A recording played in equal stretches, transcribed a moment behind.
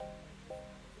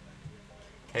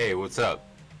Hey, what's up?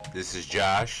 This is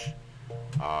Josh.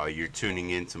 You're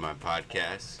tuning in to my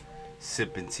podcast,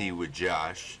 Sippin' Tea with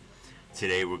Josh.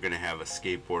 Today we're going to have a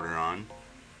skateboarder on.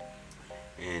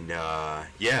 And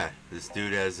yeah, this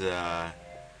dude has a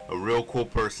real cool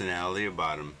personality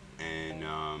about him. And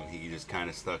he just kind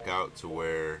of stuck out to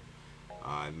where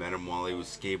I met him while he was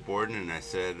skateboarding. And I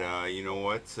said, you know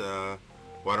what?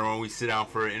 Why don't we sit down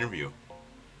for an interview?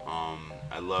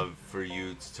 I'd love for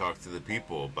you to talk to the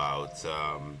people about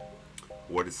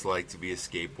what it's like to be a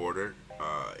skateboarder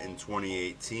in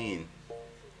 2018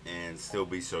 and still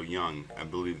be so young. I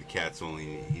believe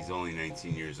he's only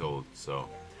 19 years old, so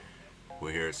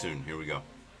we'll hear it soon. Here we go.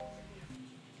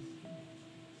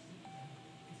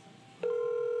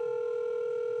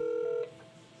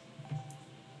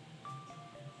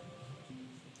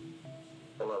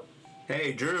 Hello.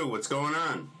 Hey, Drew, what's going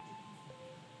on?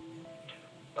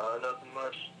 Nothing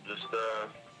much. Just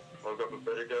woke up a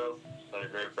bit ago. Had a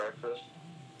great breakfast.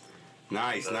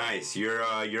 Nice. You're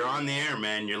on the air,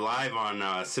 man. You're live on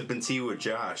Sippin' Tea with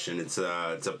Josh, and it's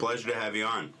a pleasure to have you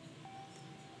on.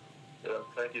 Yeah,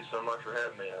 thank you so much for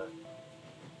having me.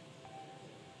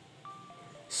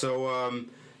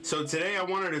 So today I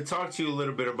wanted to talk to you a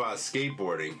little bit about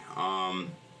skateboarding.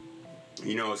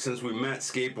 Since we met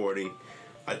skateboarding,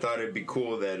 I thought it'd be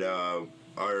cool that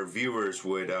our viewers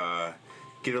would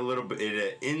get a little bit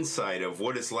of insight of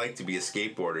what it's like to be a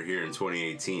skateboarder here in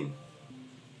 2018.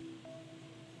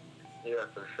 Yeah,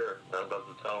 for sure. I'm about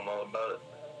to tell them all about it.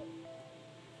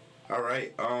 All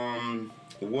right.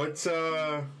 What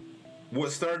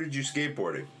started you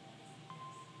skateboarding?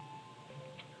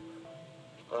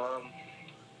 I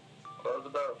was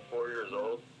about 4 years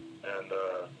old, and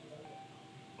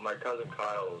my cousin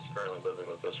Kyle was currently living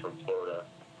with us from Florida,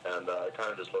 and I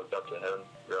kind of just looked up to him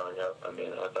growing up. I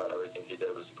mean, I thought everything he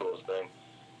did was the coolest thing,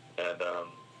 and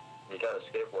he got a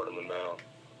skateboard in the mail,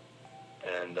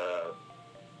 and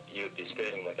he would be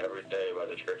skating like every day by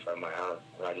the church by my house,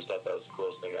 and I just thought that was the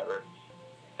coolest thing ever,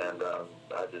 and I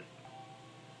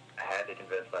had to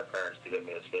convince my parents to get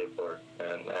me a skateboard,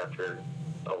 and after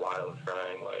a while of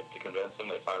trying to convince them,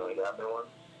 they finally got me one.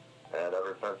 And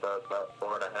ever since I was about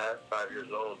 4.5, 5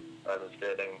 years old, I've been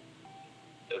skating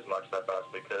as much as I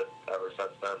possibly could ever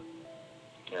since then.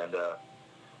 And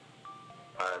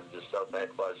I'm just so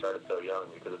thankful I started so young,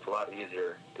 because it's a lot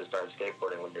easier to start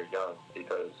skateboarding when you're young,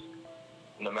 because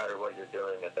no matter what you're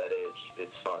doing at that age,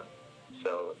 it's fun.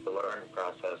 So the learning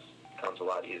process comes a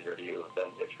lot easier to you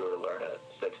than if you were to learn at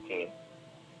 16.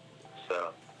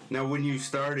 So Now, when you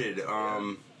started,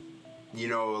 a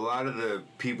lot of the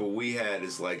people we had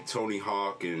is like Tony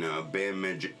Hawk and Bam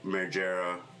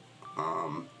Margera,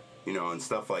 and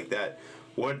stuff like that.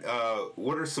 What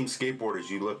are some skateboarders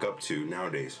you look up to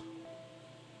nowadays?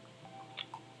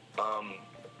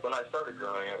 when I started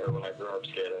growing up, or when I grew up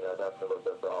skating, I definitely looked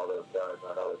up to all those guys.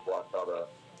 I'd always watched all the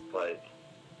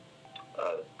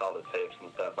tapes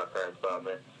and stuff my parents bought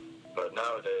me. But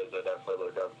nowadays, I definitely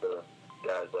look up to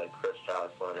guys like Chris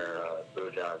Joslin or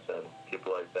Boo Johnson,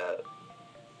 people like that,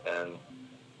 and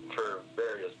for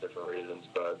various different reasons.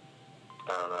 But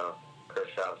I don't know, Chris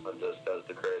Joslin just does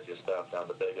the craziest stuff down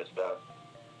to the biggest stuff.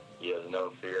 He has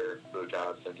no fear. Boo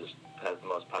Johnson just has the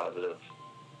most positive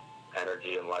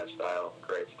energy and lifestyle,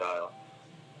 great style,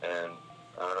 and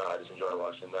I don't know, I just enjoy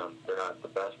watching them. They're not the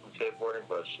best in skateboarding,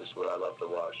 but it's just what I love to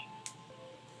watch.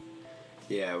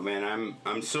 Yeah, man,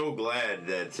 I'm so glad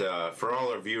that for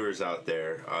all our viewers out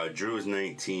there, Drew is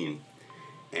 19,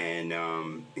 and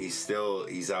he's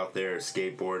out there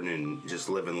skateboarding and just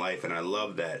living life, and I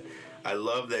love that. I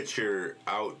love that you're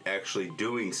out actually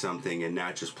doing something and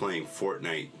not just playing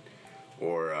Fortnite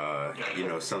or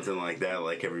something like that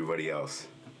like everybody else.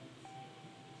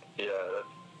 Yeah, that's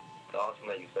awesome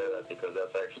that you say that, because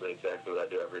that's actually exactly what I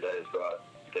do every day, is go out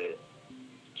and skate.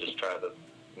 Just try to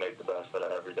make the best out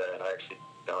of every day, and I actually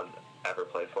don't ever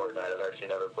play Fortnite. I've actually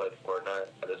never played Fortnite.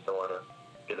 I just don't want to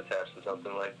get attached to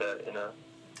something like that,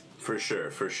 For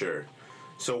sure.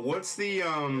 So what's the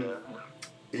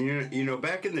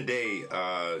back in the day,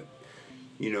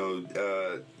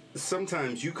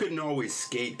 sometimes you couldn't always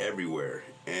skate everywhere,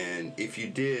 and if you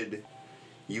did,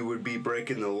 you would be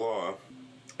breaking the law,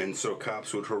 and so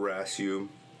cops would harass you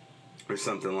or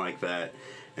something like that.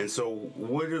 And so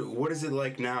what is it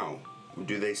like now?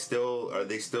 Do they still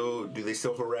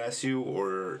harass you,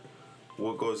 or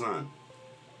what goes on?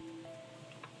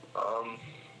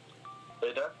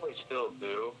 They definitely still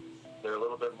do. They're a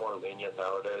little bit more lenient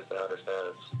nowadays. I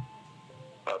understand it's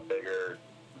a bigger,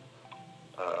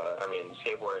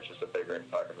 skateboarding is just a bigger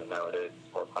environment nowadays.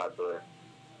 It's more popular.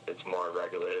 It's more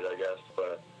regulated, I guess.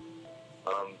 But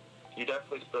you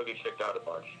definitely still get kicked out a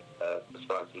bunch at the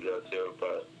spots you go to,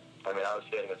 but I mean, I was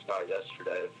skating a spot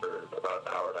yesterday for about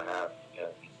an hour and a half,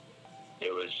 and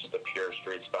it was just a pure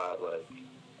street spot, like,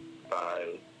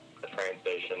 by a train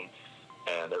station,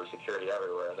 and there was security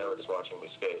everywhere, and they were just watching me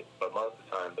skate. But most of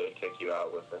the time, they'd kick you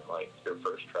out within, like, your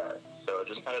first track. So it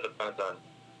just kind of depends on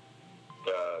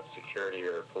the security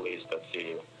or police that see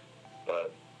you.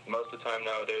 But most of the time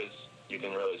nowadays, you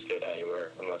can really skate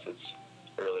anywhere, unless it's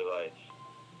really, like,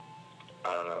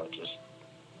 I don't know, just,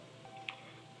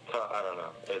 I don't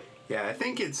know. Yeah, I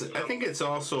think it's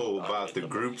also about the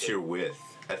groups you're with.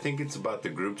 I think it's about the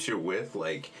groups you're with.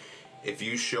 Like, if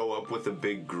you show up with a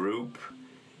big group,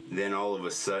 then all of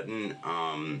a sudden,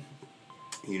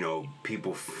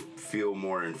 people feel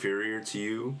more inferior to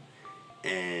you,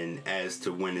 and as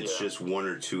to when it's just one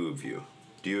or two of you.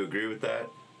 Do you agree with that?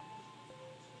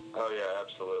 Oh yeah,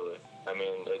 absolutely. I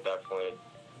mean,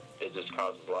 it just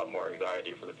causes a lot more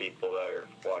anxiety for the people that are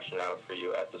watching out for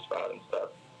you at the spot and stuff.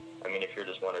 I mean, if you're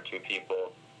just one or two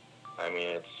people, I mean,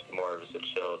 it's more of just a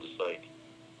chill, just like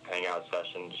hangout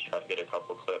session, just try to get a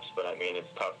couple clips. But I mean, it's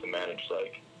tough to manage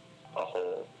like a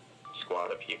whole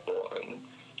squad of people, and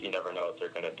you never know what they're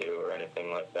gonna do or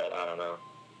anything like that. I don't know,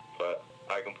 but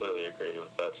I completely agree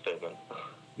with that statement.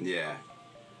 Yeah.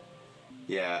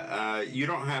 Yeah, you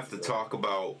don't have to talk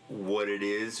about what it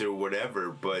is or whatever,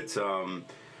 but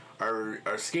are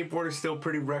skateboarders still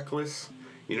pretty reckless?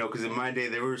 You know, because in my day,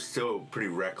 they were still pretty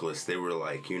reckless. They were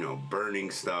like,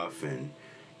 burning stuff and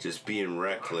just being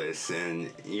reckless.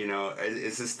 And,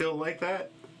 is it still like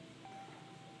that?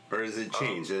 Or has it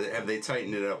changed? Have they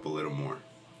tightened it up a little more?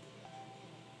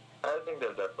 I think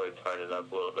they've definitely tightened it up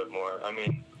a little bit more. I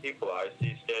mean, people I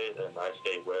see skate and I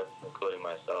skate with, including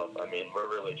myself, I mean, we're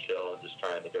really chill and just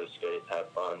trying to go skate, have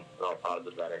fun, and all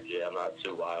positive energy. I'm not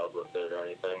too wild with it or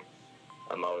anything.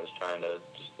 I'm always trying to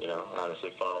just,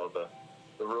 honestly follow the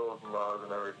rules and laws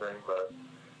and everything. But,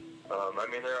 I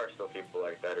mean, there are still people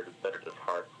like that that are just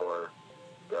hardcore,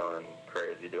 going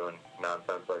crazy, doing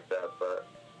nonsense like that. But,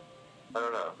 I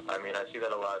don't know. I mean, I see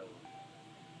that a lot in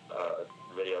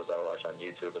videos I watch on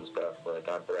YouTube and stuff, like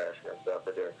on Thrasher and stuff.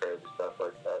 They're doing crazy stuff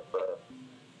like that. But,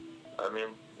 I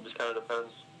mean, it just kind of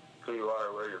depends who you are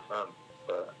or where you're from.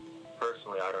 But,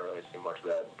 personally, I don't really see much of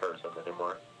that in person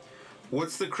anymore.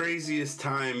 What's the craziest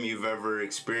time you've ever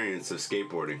experienced of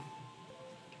skateboarding?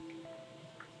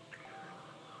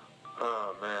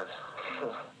 Oh man,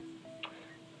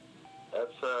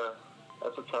 that's a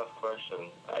tough question.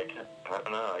 I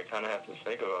don't know. I kind of have to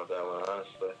think about that one,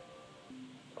 honestly.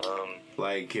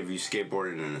 Like, have you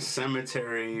skateboarded in a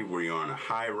cemetery? Were you on a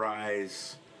high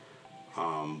rise?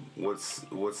 What's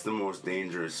the most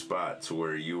dangerous spots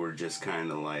where you were just kind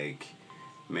of like,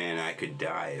 man, I could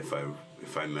die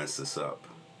if I mess this up?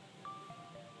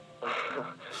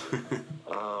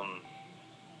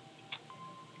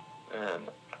 Man,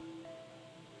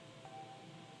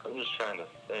 I'm just trying to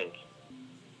think.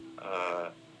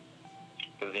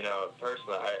 Because,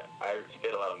 personally, I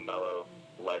skate a lot of mellow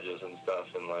ledges and stuff,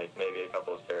 and, like, maybe a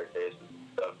couple of staircases and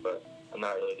stuff, but I'm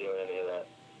not really doing any of that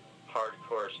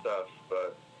hardcore stuff.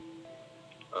 But,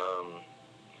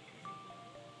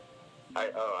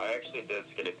 I actually did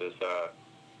skate this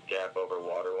gap over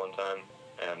water one time,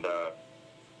 and,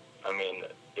 I mean,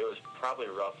 it was probably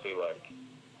roughly, like,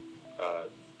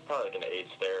 an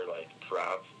 8-stair, like,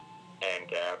 drop and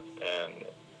gap, and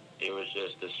it was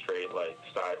just a straight, like,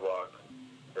 sidewalk,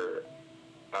 or,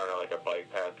 I don't know, like a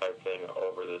bike path type thing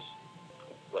over this,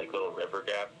 like, little river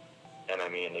gap. And, I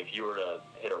mean, if you were to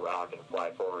hit a rock and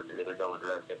fly forward, you're either going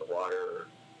directly in the water or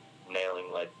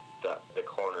nailing, like, the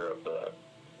corner of the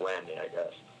landing, I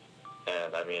guess.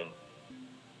 And, I mean,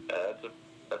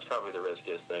 that's probably the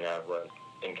riskiest thing I've, like,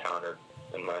 encountered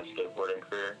in my skateboarding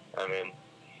career. I mean,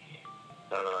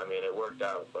 I don't know, I mean, it worked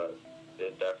out, but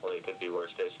it definitely could be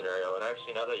worst case scenario. And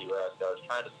actually, now that you asked, I was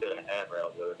trying to skate a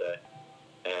handrail the other day,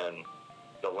 and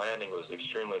the landing was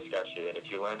extremely sketchy, and if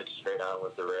you landed straight on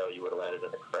with the rail, you would have landed in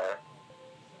a crack,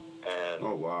 and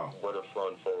oh, wow, would have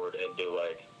flown forward into,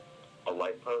 like, a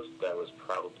light post that was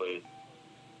probably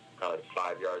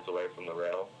 5 yards away from the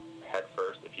rail, head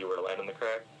first, if you were to land in the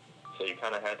crack. So you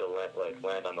kind of had to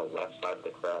land on the left side of the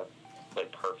crack,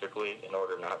 like, perfectly in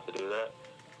order not to do that.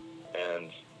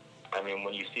 And, I mean,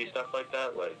 when you see stuff like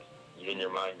that, like, in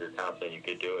your mind, you're confident you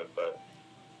could do it, but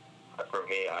for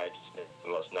me, I just did the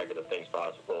most negative things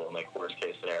possible and, like,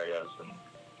 worst-case scenarios, and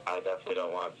I definitely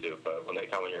don't want to, but when they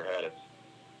come in your head, it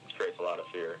creates a lot of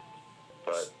fear,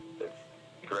 but it's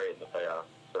great in the payoff,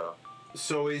 so.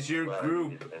 So is your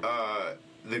group,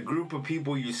 the group of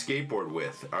people you skateboard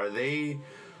with, are they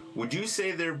Would you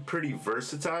say they're pretty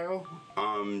versatile?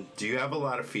 Do you have a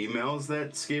lot of females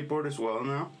that skateboard as well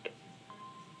now?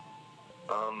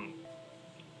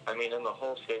 I mean, in the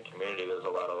whole skate community, there's a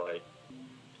lot of, like,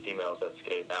 females that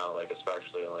skate now, like,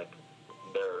 especially, like,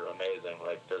 they're amazing.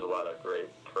 Like, there's a lot of great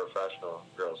professional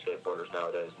girl skateboarders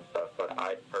nowadays and stuff, but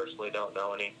I personally don't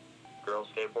know any girl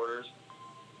skateboarders.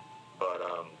 But,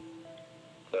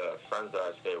 the friends that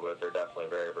I skate with are definitely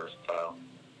very versatile.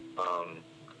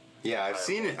 Yeah, I've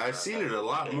seen it a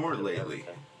lot more lately.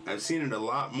 I've seen it a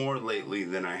lot more lately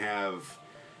than I have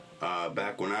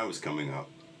back when I was coming up.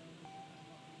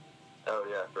 Oh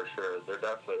yeah, for sure. It's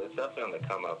definitely on the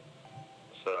come up.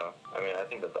 So, I mean, I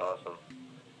think that's awesome.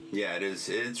 Yeah, it is.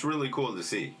 It's really cool to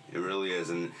see. It really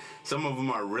is. And some of them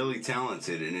are really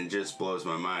talented, and it just blows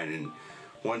my mind. And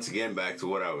once again, back to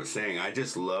what I was saying, I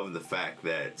just love the fact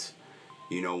that,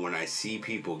 you know, when I see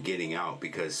people getting out,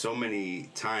 because so many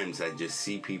times I just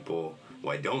see people,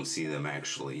 well, I don't see them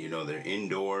actually, you know, they're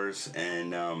indoors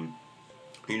and,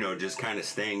 you know, just kind of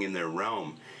staying in their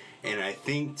realm. And I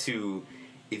think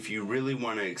if you really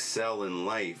want to excel in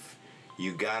life,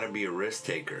 you got to be a risk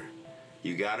taker.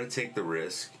 You got to take the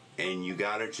risk, and you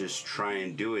got to just try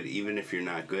and do it even if you're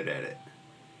not good at it,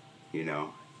 you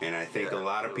know? And I think a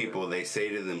lot of people, they say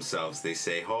to themselves, they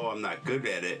say, oh, I'm not good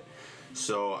at it,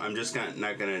 so I'm just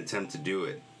not going to attempt to do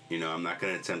it. You know, I'm not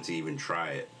going to attempt to even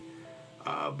try it.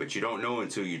 But you don't know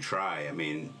until you try. I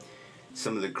mean,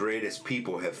 some of the greatest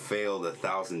people have failed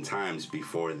 1,000 times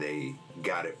before they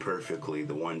got it perfectly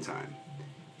the one time.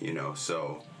 You know,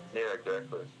 so... Yeah,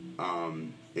 exactly.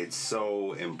 It's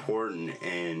so important,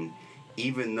 and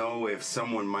even though if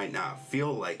someone might not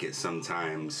feel like it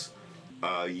sometimes,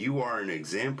 you are an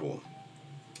example.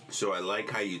 So I like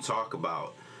how you talk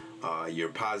about your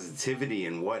positivity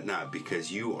and whatnot,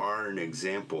 because you are an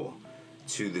example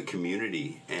to the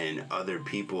community and other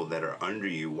people that are under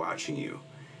you watching you.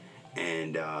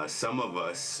 And some of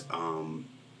us,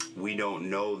 we don't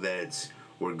know that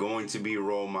we're going to be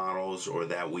role models or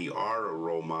that we are a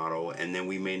role model, and then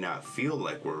we may not feel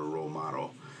like we're a role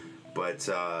model. But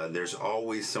there's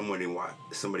always somebody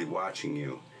watching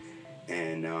you.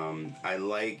 And I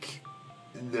like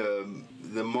the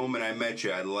moment I met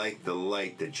you, I like the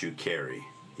light that you carry.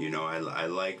 You know, I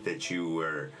like that you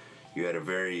had a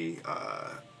very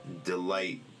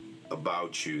delight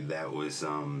about you that was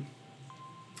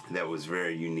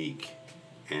very unique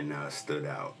and stood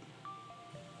out.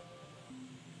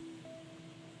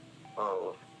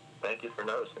 Oh, thank you for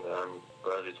noticing that. I'm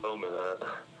glad you told me that.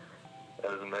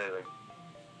 That was amazing.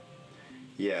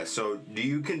 Yeah, so do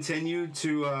you continue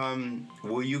to,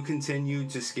 will you continue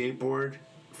to skateboard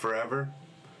forever?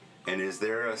 And is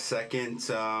there a second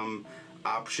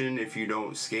option if you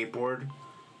don't skateboard?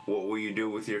 What will you do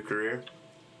with your career?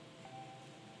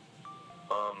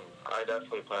 I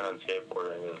definitely plan on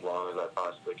skateboarding as long as I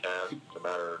possibly can, no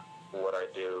matter what I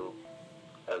do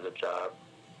as a job.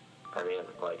 I mean,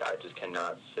 like, I just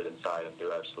cannot sit inside and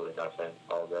do absolutely nothing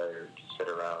all day or just sit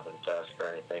around at a desk or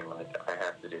anything. Like, I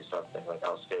have to do something. Like,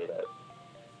 I'll skate at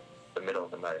the middle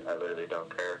of the night. I literally don't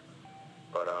care.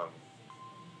 But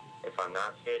if I'm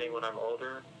not skating when I'm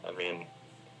older, I mean,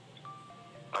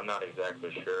 I'm not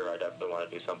exactly sure. I definitely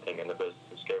want to do something in the business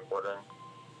of skateboarding.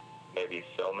 Maybe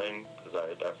filming, because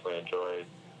I definitely enjoy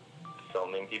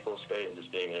filming people skate and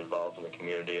just being involved in the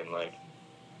community and, like,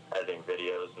 editing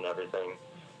videos and everything.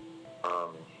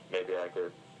 Maybe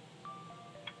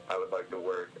I would like to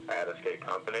work at a skate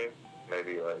company,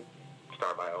 maybe, like,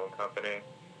 start my own company,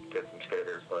 get some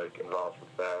skaters, like, involved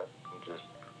with that, and just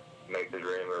make the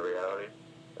dream a reality.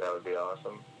 That would be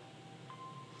awesome.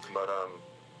 But,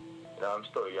 you know, I'm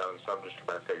still young, so I'm just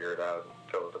trying to figure it out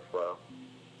and go with the flow.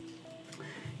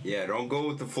 Yeah, don't go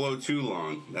with the flow too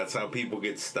long. That's how people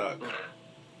get stuck,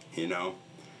 you know?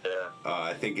 Yeah.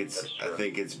 I think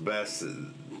it's best.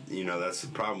 You know, that's the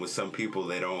problem with some people.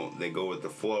 They go with the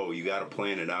flow. You got to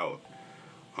plan it out.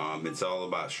 It's all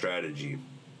about strategy.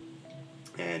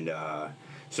 And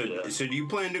so do you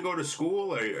plan to go to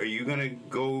school? Are you gonna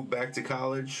go back to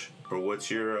college, or what's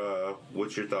your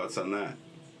thoughts on that?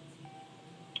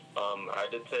 I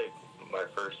did take my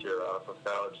first year off of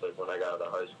college, like when I got out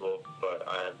of high school, but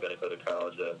I am gonna go to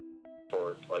college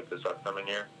for like this upcoming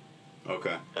year.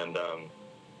 Okay. And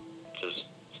just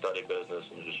study business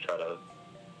and just try to,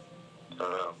 I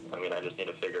don't know. I mean, I just need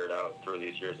to figure it out through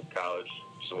these years of college,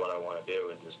 just what I want to do,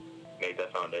 and just make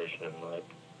that foundation and, like,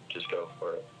 just go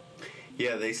for it.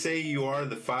 Yeah, they say you are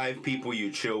the 5 people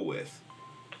you chill with.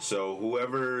 So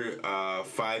whoever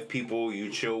 5 people you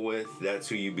chill with, that's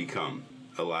who you become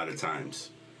a lot of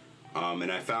times.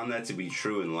 And I found that to be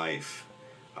true in life.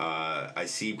 I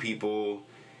see people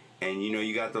And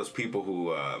you got those people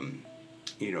who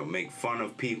make fun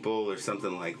of people or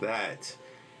something like that,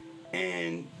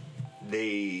 and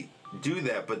they do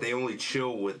that, but they only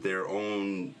chill with their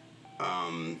own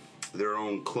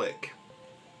clique.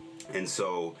 And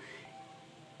so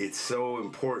it's so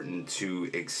important to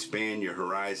expand your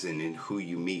horizon in who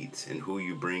you meet and who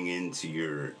you bring into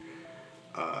your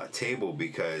table,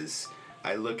 because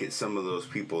I look at some of those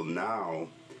people now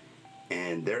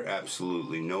and they're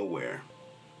absolutely nowhere.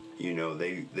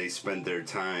 They spend their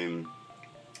time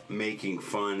making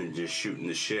fun and just shooting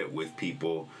the shit with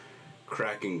people,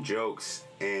 cracking jokes,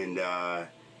 and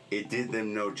it did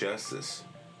them no justice,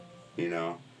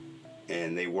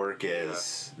 and they work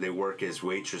as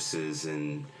waitresses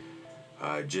and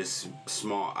just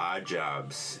small odd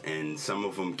jobs, and some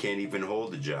of them can't even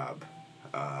hold a job.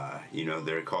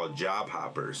 They're called job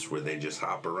hoppers, where they just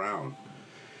hop around,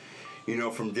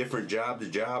 from different job to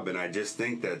job, and I just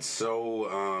think that's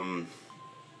so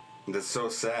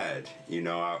sad.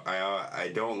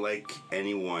 I don't like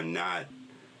anyone not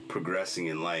progressing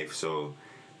in life, so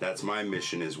that's my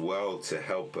mission as well, to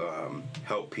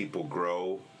help people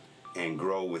grow and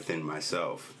grow within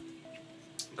myself,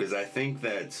 because I think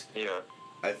that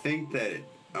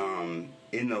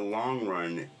in the long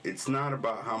run, it's not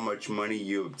about how much money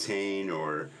you obtain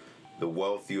or the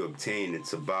wealth you obtain.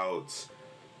 It's about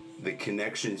the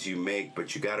connections you make,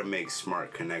 but you got to make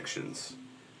smart connections,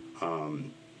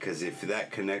 because if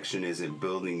that connection isn't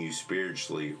building you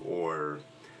spiritually or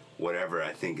whatever,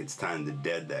 I think it's time to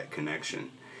dead that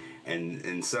connection.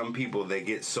 And some people, they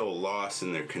get so lost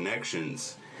in their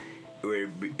connections,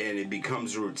 and it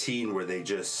becomes routine where they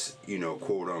just,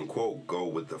 quote unquote, go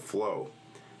with the flow,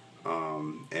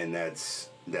 and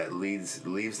that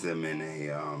leaves them in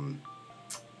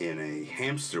a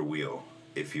hamster wheel,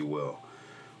 if you will,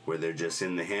 where they're just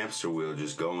in the hamster wheel,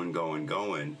 just going,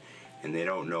 and they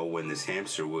don't know when they're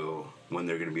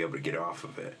going to be able to get off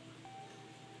of it.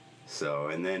 So,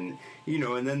 and then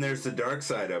there's the dark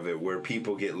side of it, where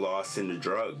people get lost into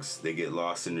drugs. They get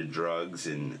lost into drugs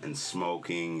and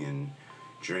smoking and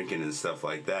drinking and stuff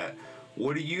like that.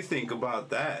 What do you think about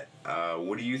that?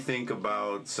 What do you think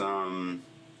about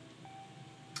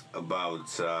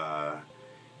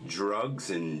drugs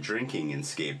and drinking and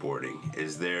skateboarding?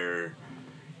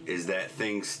 Is that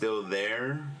thing still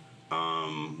there?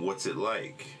 What's it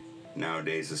like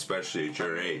nowadays, especially at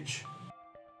your age?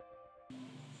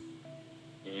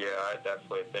 Yeah, I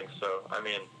definitely think so. I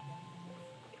mean,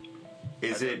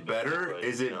 is it better?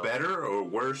 Is it better or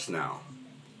worse now?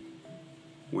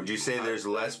 Would you say there's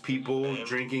less people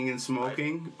drinking and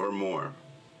smoking, or more?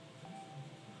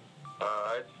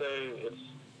 I'd say it's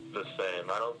the same.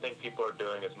 I don't think people are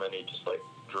doing as many just like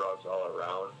drugs all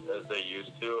around as they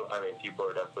used to. I mean, people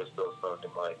are definitely still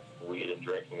smoking like weed and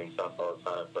drinking and stuff all the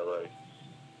time, but like,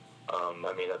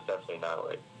 I mean, that's definitely not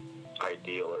like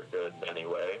ideal or good in any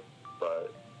way.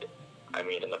 But I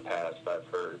mean, in the past, I've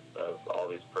heard of all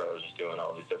these pros just doing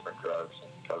all these different drugs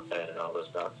and cocaine and all this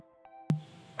stuff.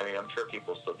 I mean, I'm sure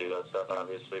people still do that stuff,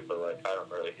 obviously, but like, I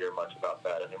don't really hear much about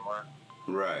that anymore.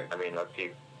 Right. I mean,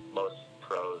 most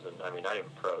pros, and I mean, not even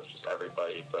pros, just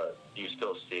everybody, but you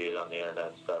still see it on the internet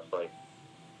and stuff, like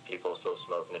people still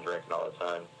smoking and drinking all the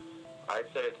time. I'd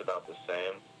say it's about the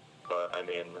same, but I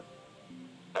mean,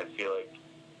 I feel like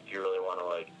if you really want to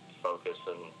like focus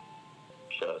and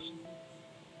just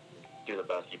do the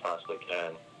best you possibly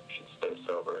can, you should stay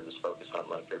sober and just focus on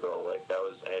like your goal. Like that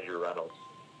was Andrew Reynolds'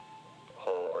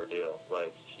 whole ordeal.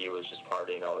 Like he was just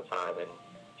partying all the time, and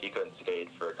he couldn't skate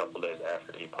for a couple days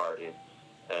after he partied,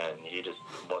 and he just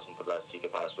wasn't the best he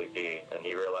could possibly be, and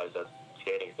he realized that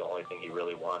skating is the only thing he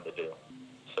really wanted to do.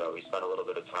 So he spent a little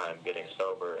bit of time getting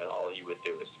sober, and all he would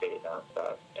do is skate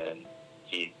nonstop, and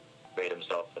he made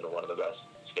himself into one of the best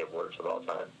skateboarders of all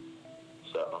time.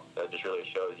 So that just really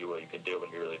shows you what you can do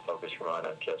when you really focus your mind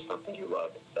on just something you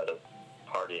love instead of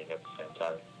partying at the same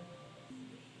time.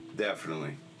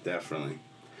 Definitely.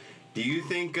 Do you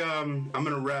think, I'm going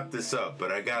to wrap this up,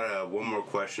 but I got one more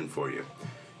question for you.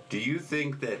 Do you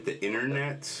think that the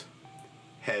internet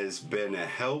has been a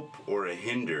help or a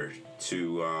hinder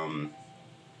to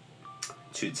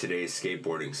today's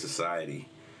skateboarding society?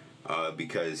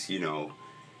 Because,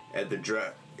 at the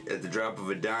drop of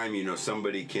a dime,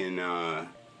 somebody can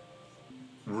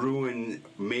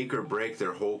make or break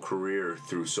their whole career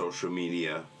through social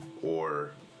media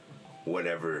or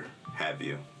whatever have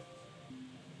you.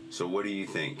 So what do you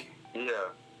think?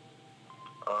 Yeah.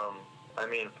 I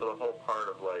mean, for the whole part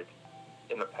of like,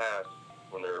 in the past,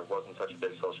 when there wasn't such a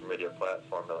big social media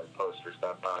platform to like post your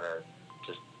stuff on or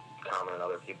just comment on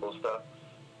other people's stuff,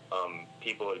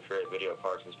 people would create video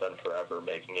parts and spend forever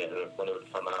making it, and when it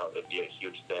would come out, it'd be a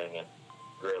huge thing and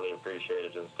greatly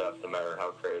appreciated and stuff, no matter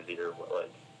how crazy or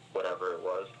like whatever it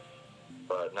was.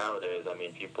 But nowadays, I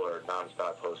mean, people are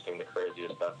nonstop posting the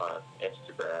craziest stuff on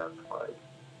Instagram, like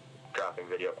dropping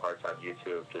video parts on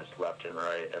YouTube just left and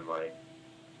right, and like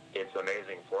it's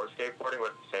amazing for skateboarding,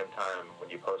 but at the same time, when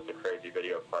you post a crazy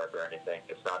video part or anything,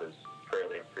 it's not as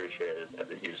greatly appreciated as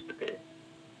it used to be.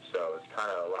 So it's kind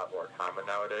of a lot more common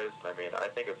nowadays. I mean, I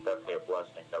think it's definitely a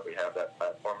blessing that we have that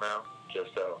platform now,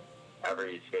 just so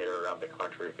every skater around the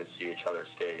country could see each other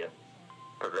skate and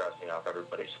progressing off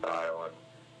everybody's style and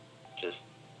just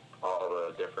all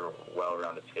the different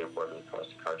well-rounded skateboarders across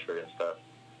the country and stuff.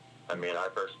 I mean, I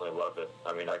personally love it.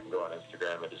 I mean, I can go on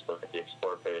Instagram and just look at the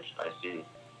Explore page. I see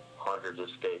hundreds of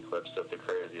skate clips of the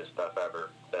craziest stuff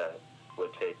ever that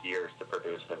would take years to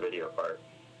produce in a video part.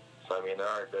 So, I mean, there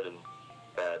are good and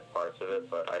bad parts of it,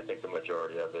 but I think the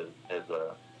majority of it is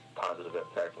a positive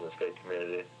impact in the skate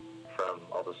community from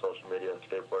all the social media and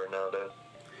skateboarding nowadays.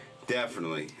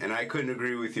 Definitely. And I couldn't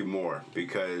agree with you more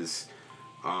because,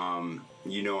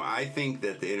 you know, I think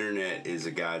that the internet is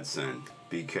a godsend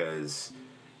because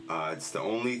it's the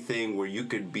only thing where you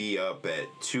could be up at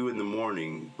 2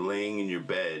 a.m, laying in your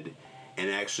bed and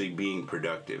actually being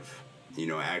productive, you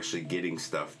know, actually getting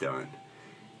stuff done.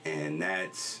 And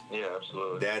that's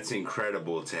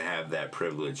incredible to have that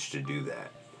privilege to do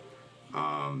that.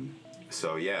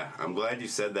 So yeah, I'm glad you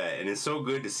said that, and it's so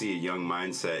good to see a young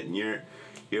mindset. And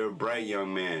you're a bright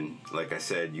young man. Like I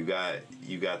said, you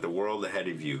got the world ahead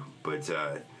of you. But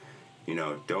you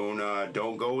know,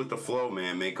 don't go with the flow,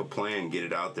 man. Make a plan, get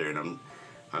it out there. And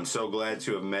I'm so glad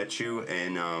to have met you,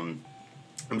 and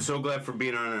I'm so glad for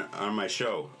being on my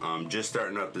show. Just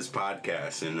starting up this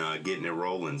podcast and getting it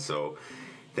rolling. So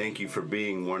thank you for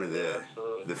being one of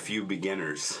the few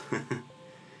beginners.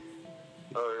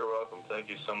 Oh, you're welcome. Thank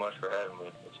you so much for having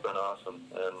me. It's been awesome,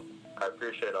 and I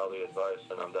appreciate all the advice,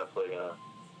 and I'm definitely going to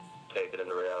take it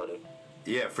into reality.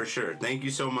 Yeah, for sure. Thank you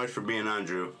so much for being on,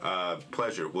 Drew.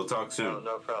 Pleasure. We'll talk soon.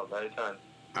 No problem. Anytime.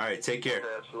 All right, take care. Okay,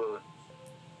 absolutely.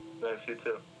 Thanks, you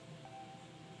too.